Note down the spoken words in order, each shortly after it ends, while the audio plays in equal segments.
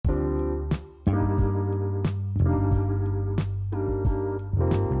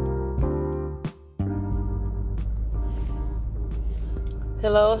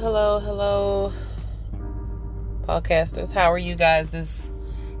Hello, hello, hello, podcasters. How are you guys this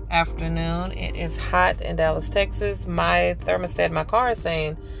afternoon? It is hot in Dallas, Texas. My thermostat in my car is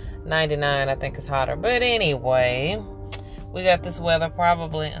saying 99. I think it's hotter. But anyway, we got this weather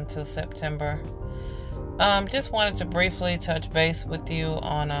probably until September. Just wanted to briefly touch base with you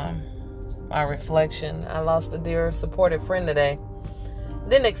on my reflection. I lost a dear, supportive friend today.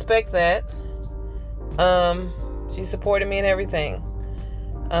 Didn't expect that. She supported me in everything.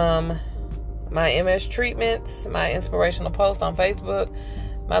 My MS treatments, my inspirational post on Facebook,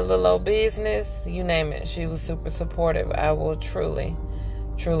 my little old business, you name it. She was super supportive. I will truly,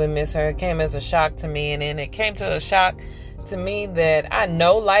 truly miss her. It came as a shock to me, and then it came to a shock to me that I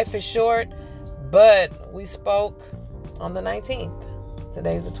know life is short, but we spoke on the 19th.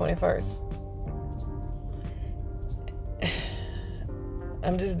 Today's the 21st.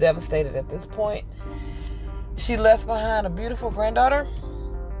 I'm just devastated at this point. She left behind a beautiful granddaughter,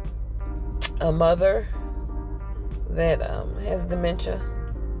 a mother that has dementia,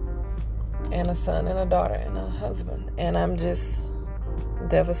 and a son and a daughter and a husband. And I'm just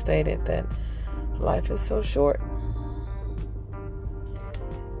devastated that life is so short.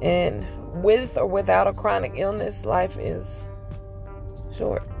 And with or without a chronic illness, life is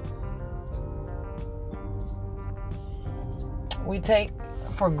short. We take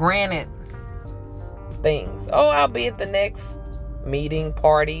for granted things. Oh, I'll be at the next meeting,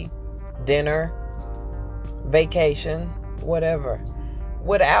 party, dinner, vacation, whatever,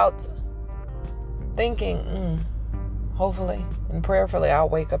 without thinking, hopefully and prayerfully I'll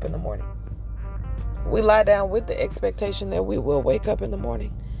wake up in the morning. We lie down with the expectation that we will wake up in the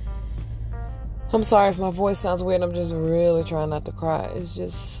morning. I'm sorry if my voice sounds weird. I'm just really trying not to cry. This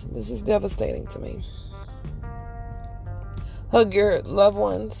is devastating to me. Hug your loved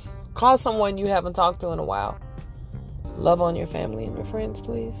ones. Call someone you haven't talked to in a while. Love on your family and your friends,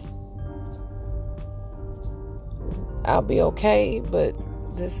 please. I'll be okay, but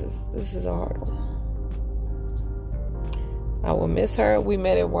this is a hard one. I will miss her. We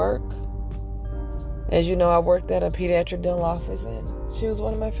met at work. As you know, I worked at a pediatric dental office, and she was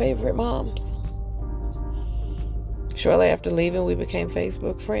one of my favorite moms. Shortly after leaving, we became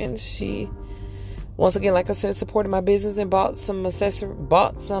Facebook friends. She, once again, like I said, supported my business and bought some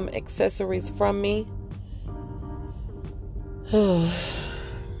accessories from me.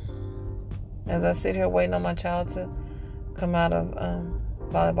 As I sit here waiting on my child to come out of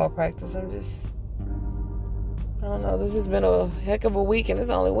volleyball practice, I don't know, this has been a heck of a week, and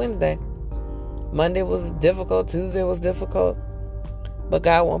it's only Wednesday. Monday was difficult, Tuesday was difficult, but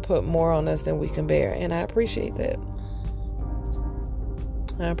God won't put more on us than we can bear, and I appreciate that.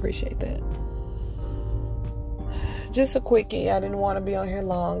 Just a quickie. I didn't want to be on here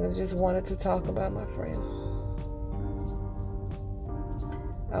long. I just wanted to talk about my friend.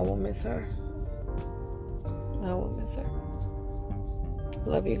 I will miss her.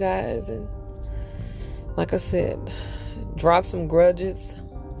 Love you guys, and like I said, drop some grudges.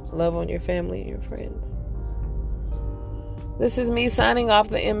 Love on your family and your friends. This is me signing off,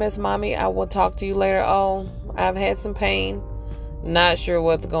 the MS Mommy. I will talk to you later. Oh, I've had some pain. Not sure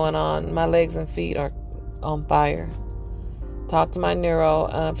what's going on. My legs and feet are on fire. Talk to my neuro.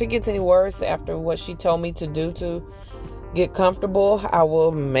 If it gets any worse after what she told me to do to get comfortable, I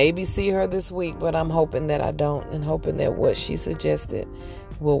will maybe see her this week, but I'm hoping that I don't, and hoping that what she suggested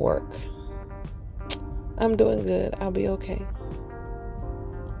will work. I'm doing good. I'll be okay.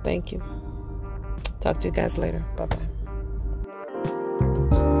 Thank you. Talk to you guys later. Bye-bye.